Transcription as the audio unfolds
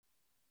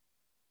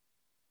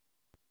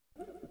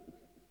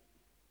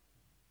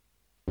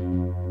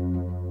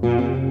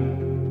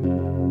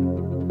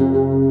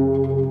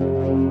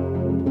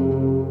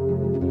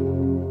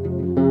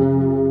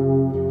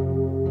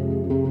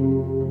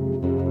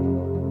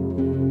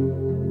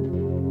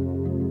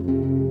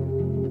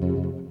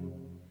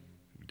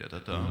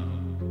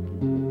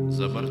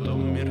За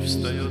бортом мир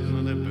встает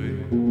на дыбы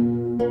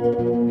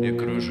и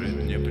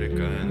кружит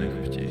непрекаянных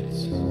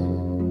птиц.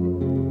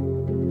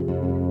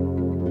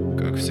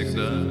 Как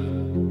всегда,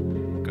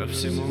 ко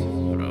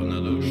всему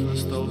равнодушны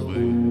столбы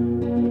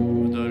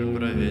вдоль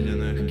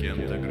проведенных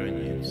кем-то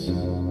границ.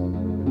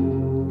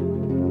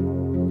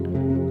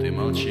 Ты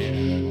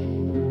молчишь,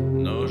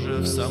 но уже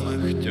в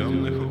самых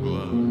темных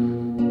углах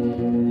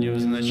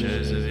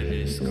невзначай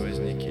завелись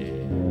сквозняки.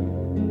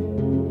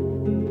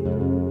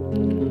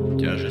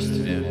 Тяжесть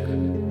век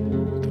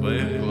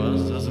твоих глаз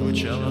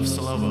зазвучала в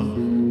словах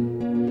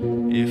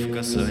и в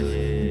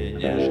касании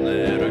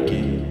нежной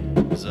руки.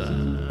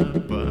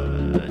 Запатело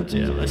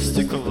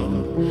стекло,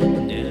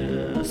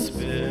 не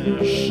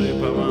спеши,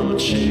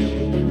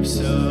 помолчим.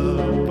 Все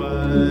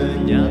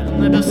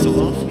понятно без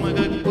слов, мы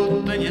как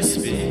будто не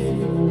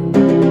спим.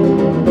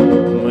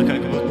 Мы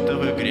как будто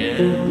в игре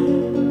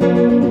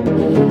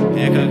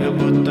и как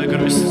будто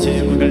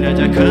грустим,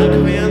 глядя, как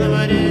в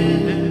январе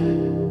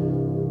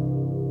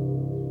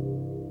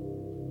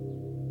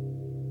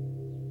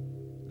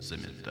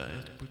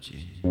заметает пути.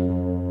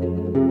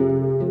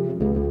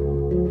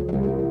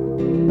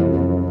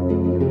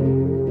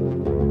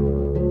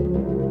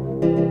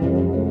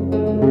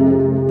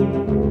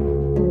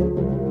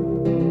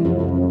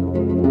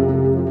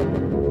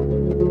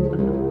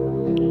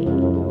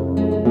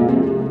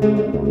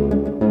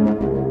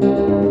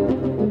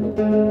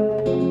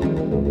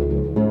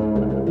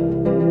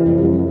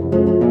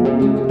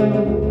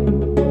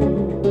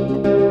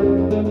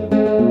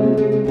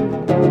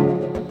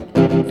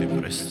 Ты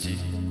прости,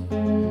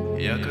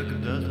 я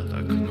когда-то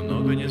так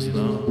много не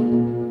знал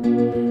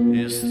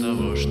из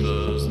того,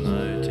 что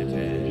знаю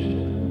теперь.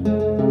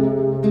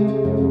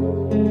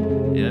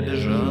 Я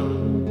бежал,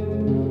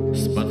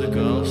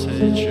 спотыкался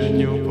и чуть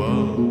не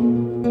упал.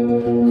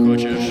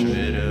 Хочешь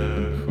веря,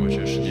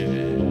 хочешь не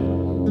верь.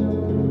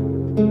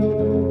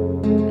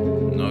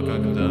 Но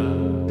когда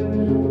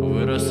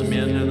вырос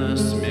медленно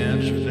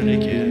смерч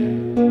вдалеке,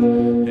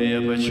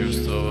 я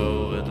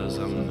почувствовал это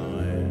за мной.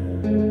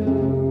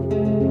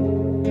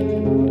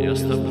 Я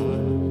с тобой,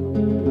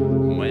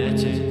 моя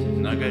тень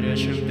на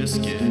горячем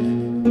песке,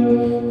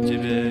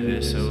 тебе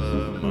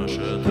весело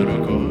машет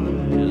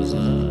рукой.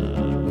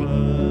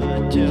 Запотело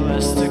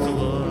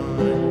стекло,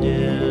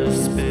 не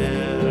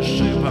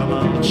спеши,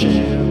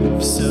 помолчим.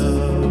 Все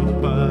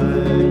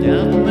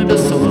понятно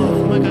без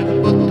слов, мы как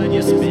будто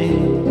не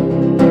спим.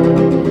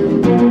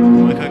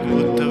 Мы как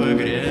будто в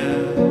игре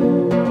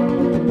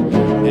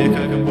и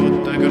как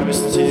будто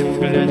грустим,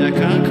 глядя,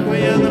 как в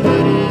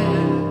январе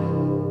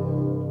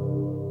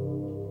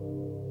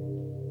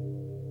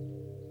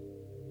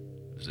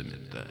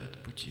заметает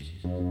пути.